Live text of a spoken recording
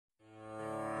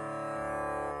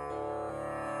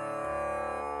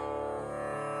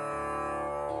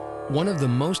One of the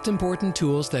most important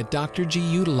tools that Dr. G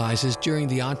utilizes during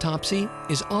the autopsy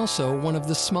is also one of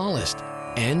the smallest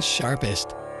and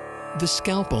sharpest, the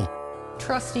scalpel.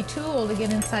 Trusty tool to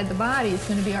get inside the body is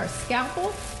going to be our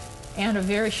scalpel and a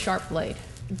very sharp blade.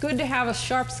 Good to have a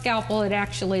sharp scalpel. It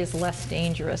actually is less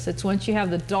dangerous. It's once you have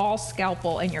the dull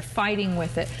scalpel and you're fighting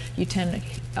with it, you tend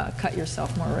to cut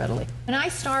yourself more readily. When I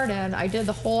started, I did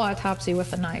the whole autopsy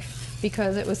with a knife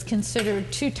because it was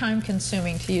considered too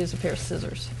time-consuming to use a pair of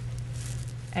scissors.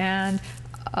 And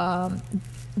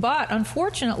but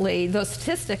unfortunately, the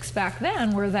statistics back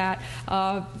then were that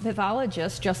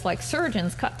pathologists, just like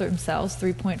surgeons, cut themselves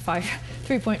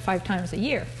 3.5 times a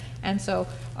year. And so,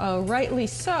 rightly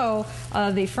so,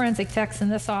 the forensic techs in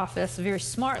this office very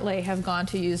smartly have gone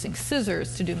to using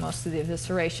scissors to do most of the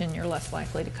evisceration. You're less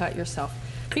likely to cut yourself,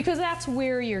 because that's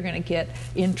where you're going to get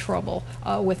in trouble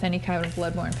with any kind of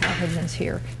bloodborne pathogens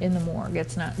here in the morgue.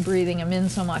 It's not breathing them in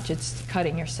so much, it's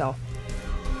cutting yourself.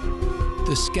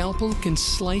 The scalpel can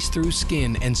slice through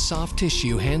skin and soft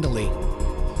tissue handily.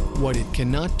 What it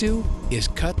cannot do is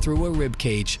cut through a rib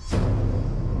cage.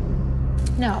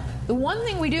 Now, the one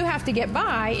thing we do have to get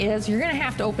by is you're going to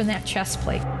have to open that chest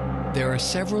plate. There are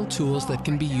several tools that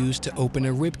can be used to open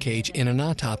a rib cage in an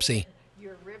autopsy.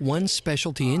 One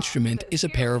specialty instrument is a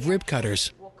pair of rib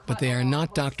cutters, but they are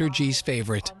not Dr. G's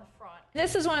favorite.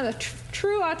 This is one of the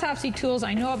true autopsy tools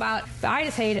I know about, but I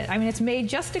just hate it. I mean, it's made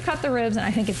just to cut the ribs, and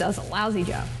I think it does a lousy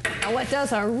job. Now, what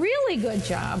does a really good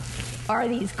job are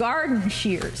these garden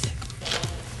shears.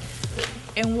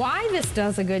 And why this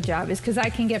does a good job is because I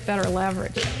can get better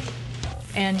leverage,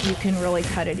 and you can really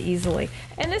cut it easily.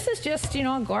 And this is just,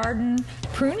 garden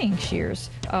pruning shears.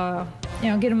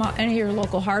 Get them at any of your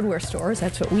local hardware stores.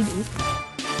 That's what we do.